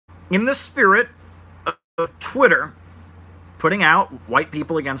in the spirit of Twitter putting out white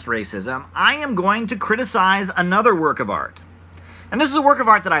people against racism, I am going to criticize another work of art. And this is a work of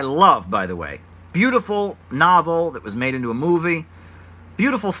art that I love, by the way. Beautiful novel that was made into a movie.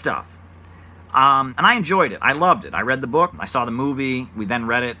 Beautiful stuff. And I enjoyed it. I loved it. I read the book. I saw the movie. We then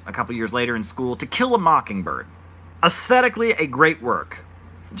read it a couple years later in school. To Kill a Mockingbird. Aesthetically, a great work.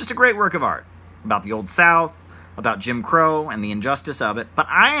 Just a great work of art. About the Old South, about Jim Crow and the injustice of it. But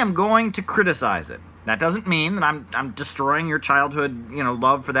I am going to criticize it. That doesn't mean that I'm destroying your childhood,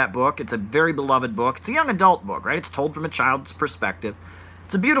 love for that book. It's a very beloved book. It's a young adult book, right? It's told from a child's perspective.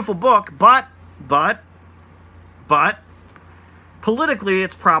 It's a beautiful book, but politically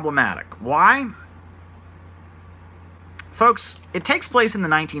it's problematic. Why? Folks, it takes place in the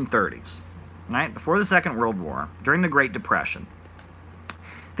 1930s, right? Before the Second World War, during the Great Depression.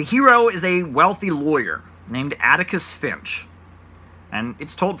 The hero is a wealthy lawyer named Atticus Finch. And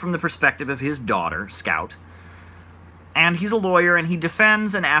it's told from the perspective of his daughter, Scout. And he's a lawyer, and he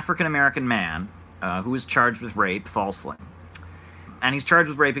defends an African-American man who is charged with rape falsely. And he's charged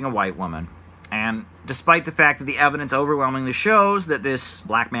with raping a white woman. And despite the fact that the evidence overwhelmingly shows that this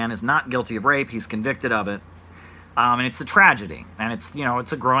black man is not guilty of rape, he's convicted of it. And it's a tragedy. And it's,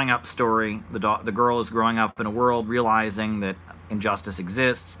 it's a growing-up story. The girl is growing up in a world realizing that injustice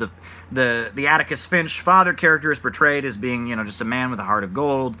exists. The Atticus Finch father character is portrayed as being, just a man with a heart of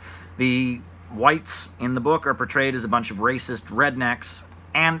gold. The whites in the book are portrayed as a bunch of racist rednecks.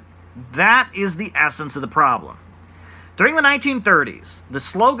 And that is the essence of the problem. During the 1930s, the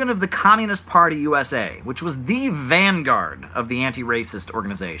slogan of the Communist Party USA, which was the vanguard of the anti-racist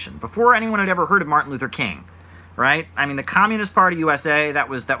organization, before anyone had ever heard of Martin Luther King, right? I mean, the Communist Party USA, that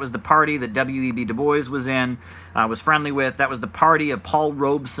was the party that W.E.B. Du Bois was in, was friendly with. That was the party of Paul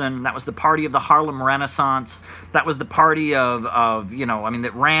Robeson. That was the party of the Harlem Renaissance. That was the party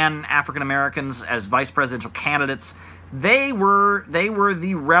that ran African Americans as vice presidential candidates. They were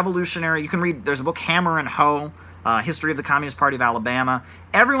the revolutionary. You can read, there's a book, Hammer and Hoe, History of the Communist Party of Alabama.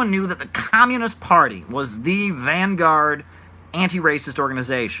 Everyone knew that the Communist Party was the vanguard anti-racist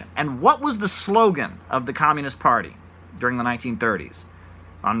organization. And what was the slogan of the Communist Party during the 1930s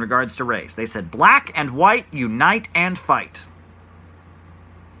on regards to race? They said, "Black and white unite and fight."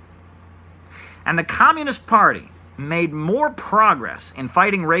 And the Communist Party made more progress in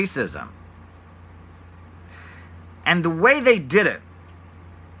fighting racism. And the way they did it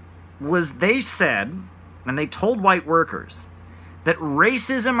was they said, and they told white workers, that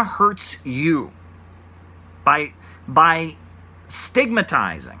racism hurts you by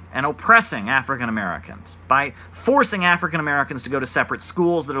stigmatizing and oppressing African Americans, by forcing African Americans to go to separate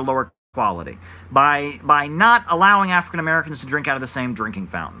schools that are lower quality, by not allowing African Americans to drink out of the same drinking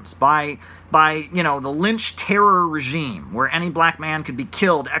fountains, by the lynch terror regime where any black man could be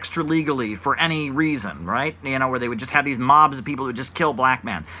killed extra legally for any reason, right? Where they would just have these mobs of people who would just kill black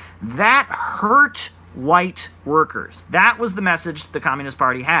men. That hurt white workers. That was the message the Communist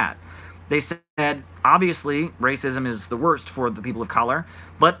Party had. They said, obviously, racism is the worst for the people of color,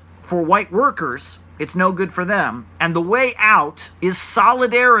 but for white workers, it's no good for them. And the way out is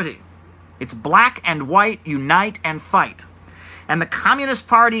solidarity. It's black and white, unite and fight. And the Communist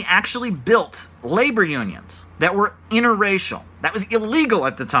Party actually built labor unions that were interracial. That was illegal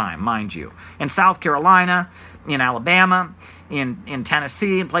at the time, mind you. In South Carolina, in Alabama, in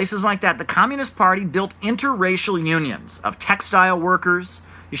Tennessee, in places like that, the Communist Party built interracial unions of textile workers.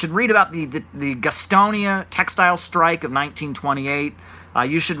 You should read about the Gastonia textile strike of 1928.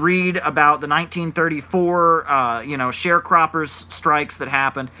 You should read about the 1934, sharecroppers strikes that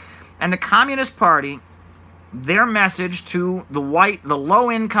happened. And the Communist Party, their message to the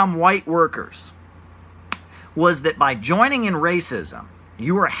low-income white workers was that by joining in racism,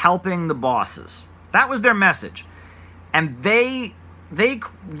 you are helping the bosses. That was their message. And the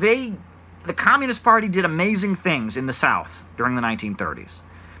Communist Party did amazing things in the South during the 1930s.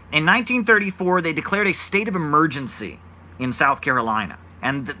 In 1934, they declared a state of emergency in South Carolina.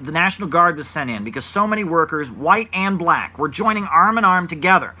 And the National Guard was sent in because so many workers, white and black, were joining arm in arm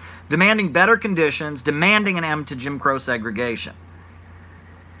together, demanding better conditions, demanding an end to Jim Crow segregation.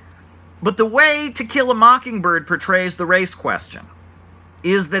 But the way To Kill a Mockingbird portrays the race question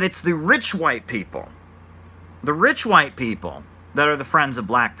is that it's the rich white people that are the friends of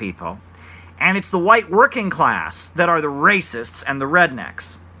black people, and it's the white working class that are the racists and the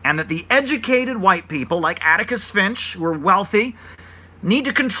rednecks. And that the educated white people, like Atticus Finch, who are wealthy, need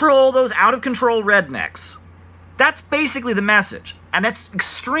to control those out-of-control rednecks. That's basically the message. And it's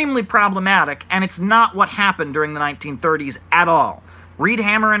extremely problematic, and it's not what happened during the 1930s at all. Read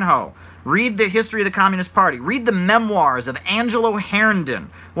Hammer and Hoe. Read the history of the Communist Party. Read the memoirs of Angelo Herndon,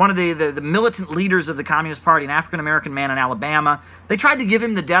 one of the militant leaders of the Communist Party, an African-American man in Alabama. They tried to give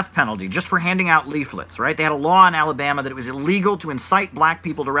him the death penalty just for handing out leaflets, right? They had a law in Alabama that it was illegal to incite black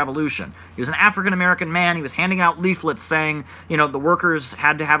people to revolution. He was an African-American man. He was handing out leaflets saying, you know, the workers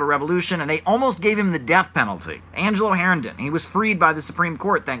had to have a revolution, and they almost gave him the death penalty. Angelo Herndon. He was freed by the Supreme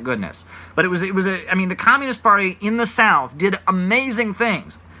Court, thank goodness. But I mean, the Communist Party in the South did amazing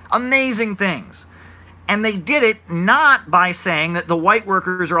things. Amazing things. And they did it not by saying that the white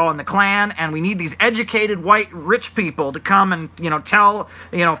workers are all in the Klan and we need these educated white rich people to come and, you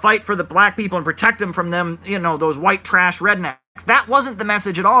know, fight for the black people and protect them from them, you know, those white trash rednecks. That wasn't the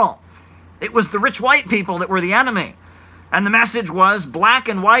message at all. It was the rich white people that were the enemy. And the message was black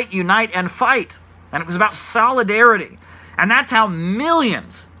and white unite and fight. And it was about solidarity. And that's how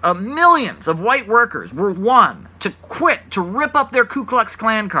millions of white workers were won to quit, to rip up their Ku Klux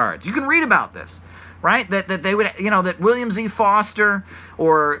Klan cards. You can read about this, right? That they would, you know, that William Z. Foster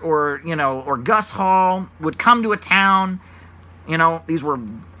or Gus Hall would come to a town. You know, these were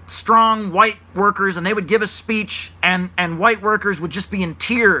strong white workers, and they would give a speech, and white workers would just be in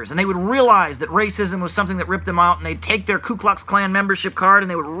tears, and they would realize that racism was something that ripped them out, and they'd take their Ku Klux Klan membership card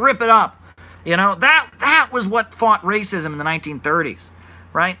and they would rip it up. You know, that was what fought racism in the 1930s,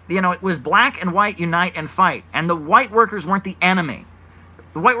 right? You know, it was black and white unite and fight. And the white workers weren't the enemy.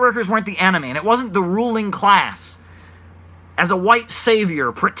 The white workers weren't the enemy. And it wasn't the ruling class as a white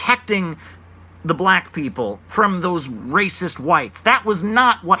savior protecting the black people from those racist whites. That was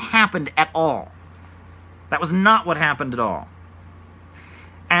not what happened at all. That was not what happened at all.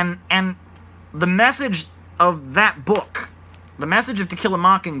 And the message of that book, the message of To Kill a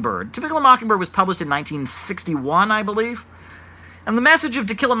Mockingbird. To Kill a Mockingbird was published in 1961, I believe. And the message of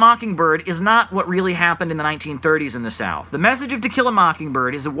To Kill a Mockingbird is not what really happened in the 1930s in the South. The message of To Kill a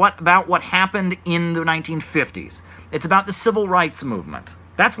Mockingbird is about what happened in the 1950s. It's about the civil rights movement.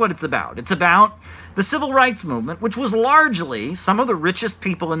 That's what it's about. It's about the civil rights movement, which was largely some of the richest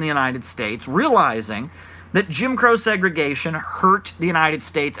people in the United States realizing that Jim Crow segregation hurt the United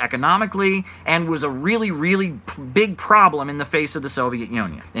States economically and was a really, really big problem in the face of the Soviet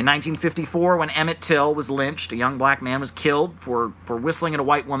Union. In 1954, when Emmett Till was lynched, a young black man was killed for whistling at a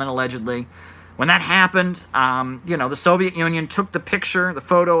white woman, allegedly. When that happened, you know, the Soviet Union took the picture, the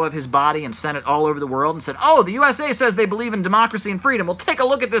photo of his body, and sent it all over the world and said, oh, the USA says they believe in democracy and freedom. Well, take a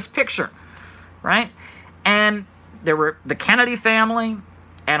look at this picture, right? And there were the Kennedy family,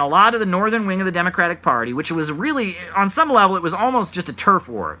 and a lot of the northern wing of the Democratic Party, which was really, on some level, it was almost just a turf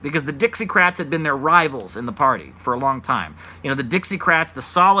war, because the Dixiecrats had been their rivals in the party for a long time. You know, the Dixiecrats, the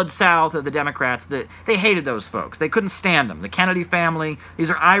solid South of the Democrats, they hated those folks. They couldn't stand them. The Kennedy family, these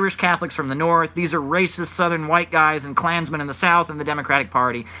are Irish Catholics from the North. These are racist Southern white guys and Klansmen in the South in the Democratic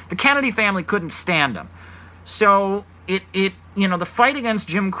Party. The Kennedy family couldn't stand them. So you know, the fight against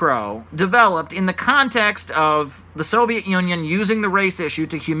Jim Crow developed in the context of the Soviet Union using the race issue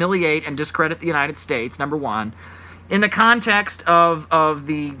to humiliate and discredit the United States, number one. In the context of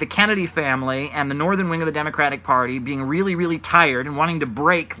the Kennedy family and the northern wing of the Democratic Party being really, really tired and wanting to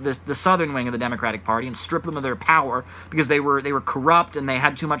break the southern wing of the Democratic Party and strip them of their power because they were corrupt and they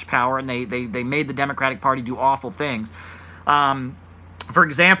had too much power and they made the Democratic Party do awful things. For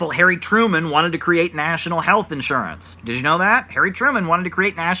example, Harry Truman wanted to create national health insurance. Did you know that? Harry Truman wanted to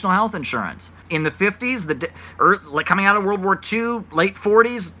create national health insurance. In the 50s, coming out of World War II, late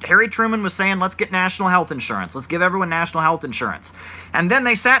 40s, Harry Truman was saying, let's get national health insurance. Let's give everyone national health insurance. And then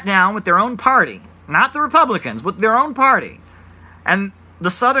they sat down with their own party, not the Republicans, but their own party. And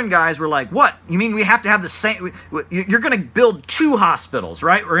the Southern guys were like, what? You mean we have to have the same... You're going to build two hospitals,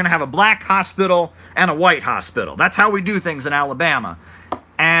 right? We're going to have a black hospital and a white hospital. That's how we do things in Alabama.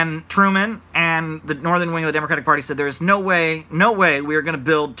 And Truman and the northern wing of the Democratic Party said there's no way we are going to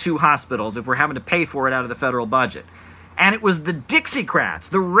build two hospitals if we're having to pay for it out of the federal budget. And it was the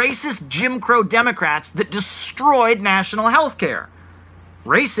Dixiecrats, the racist Jim Crow Democrats, that destroyed national health care.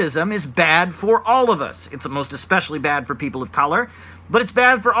 Racism is bad for all of us. It's most especially bad for people of color, but it's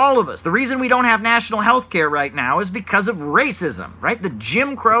bad for all of us. The reason we don't have national health care right now is because of racism, right? The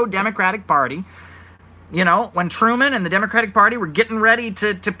Jim Crow Democratic Party. You know, when Truman and the Democratic Party were getting ready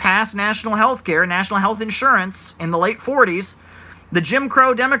to pass national health care, national health insurance in the late 40s, the Jim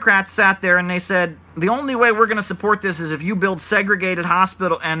Crow Democrats sat there and they said, the only way we're going to support this is if you build segregated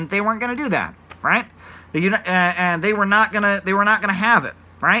hospital, and they weren't going to do that, right? And they were not going to have it,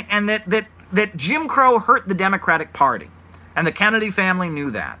 right? And that Jim Crow hurt the Democratic Party, and the Kennedy family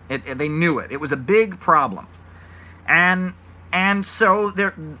knew that. They knew it. It was a big problem, And so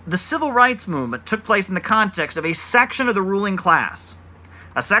the civil rights movement took place in the context of a section of the ruling class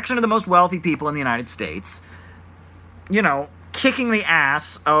a section of the most wealthy people in the United States, you know, kicking the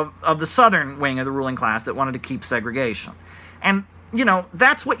ass of the southern wing of the ruling class that wanted to keep segregation. And, you know,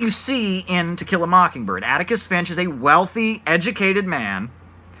 that's what you see in To Kill a Mockingbird. Atticus Finch is a wealthy, educated man,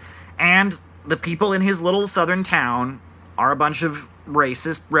 and the people in his little southern town are a bunch of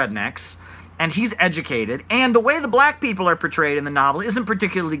racist rednecks, and he's educated, and the way the black people are portrayed in the novel isn't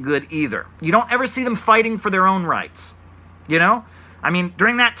particularly good either. You don't ever see them fighting for their own rights, you know? I mean,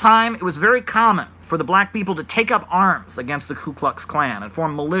 during that time, it was very common for the black people to take up arms against the Ku Klux Klan and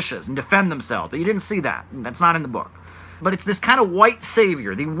form militias and defend themselves, but you didn't see that. That's not in the book. But it's this kind of white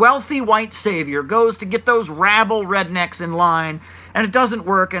savior. The wealthy white savior goes to get those rabble rednecks in line, and it doesn't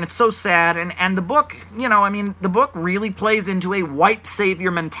work, and it's so sad. And the book, you know, I mean, the book really plays into a white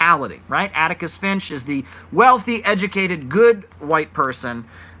savior mentality, right? Atticus Finch is the wealthy, educated, good white person,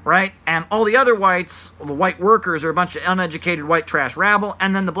 right? And all the other whites, the white workers, are a bunch of uneducated white trash rabble,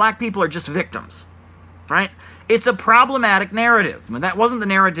 and then the black people are just victims, right? It's a problematic narrative. I mean, that wasn't the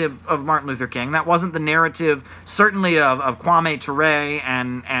narrative of Martin Luther King. That wasn't the narrative, certainly, of Kwame Ture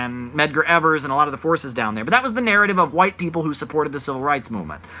and Medgar Evers and a lot of the forces down there. But that was the narrative of white people who supported the civil rights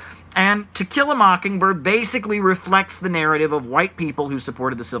movement. And To Kill a Mockingbird basically reflects the narrative of white people who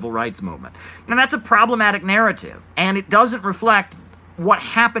supported the civil rights movement. And that's a problematic narrative. And it doesn't reflect what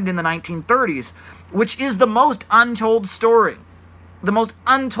happened in the 1930s, which is the most untold story. The most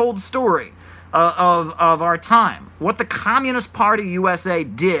untold story of our time. What the Communist Party USA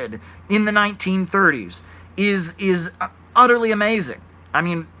did in the 1930s is utterly amazing. I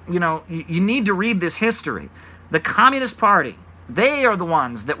mean, you know, you need to read this history. The Communist Party, they are the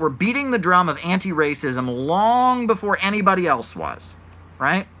ones that were beating the drum of anti-racism long before anybody else was,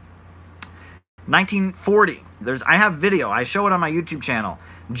 right? 1940, I have video, I show it on my YouTube channel.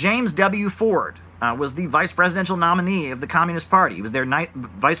 James W. Ford was the vice presidential nominee of the Communist Party. He was their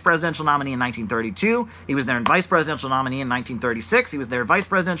vice presidential nominee in 1932. He was their vice presidential nominee in 1936. He was their vice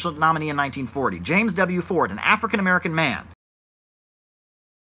presidential nominee in 1940. James W. Ford, an African-American man.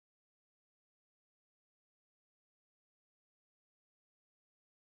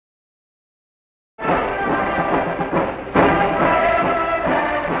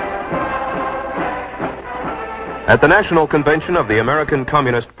 At the National Convention of the American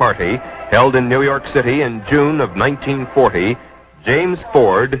Communist Party, held in New York City in June of 1940, James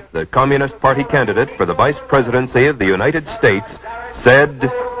Ford, the Communist Party candidate for the Vice Presidency of the United States, said,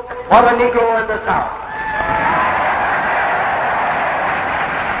 "For the Negro in the South,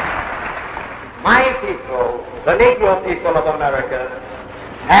 my people, the Negro people of America,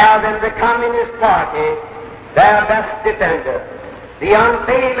 have in the Communist Party their best defender, the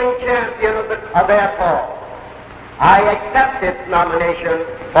unfailing champion of their cause. I accept its nomination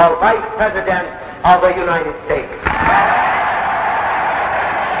for Vice President of the United States."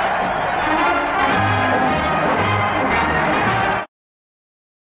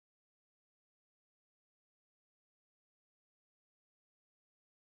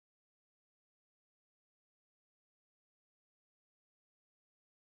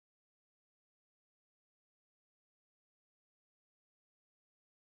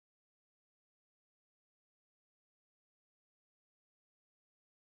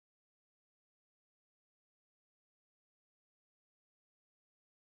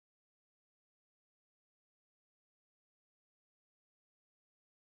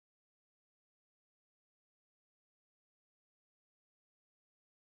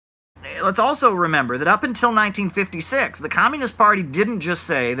 Let's also remember that up until 1956, the Communist Party didn't just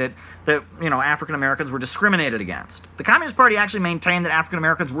say that you know, African Americans were discriminated against. The Communist Party actually maintained that African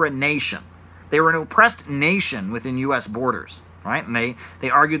Americans were a nation. They were an oppressed nation within U.S. borders, right? And they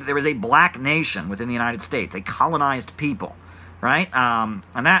argued that there was a black nation within the United States, a colonized people, right? And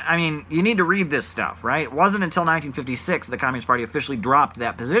that, I mean, you need to read this stuff, right? It wasn't until 1956 that the Communist Party officially dropped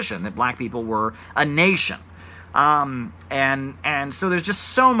that position, that black people were a nation. And so there's just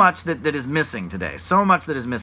so much that is missing today, so much that is missing.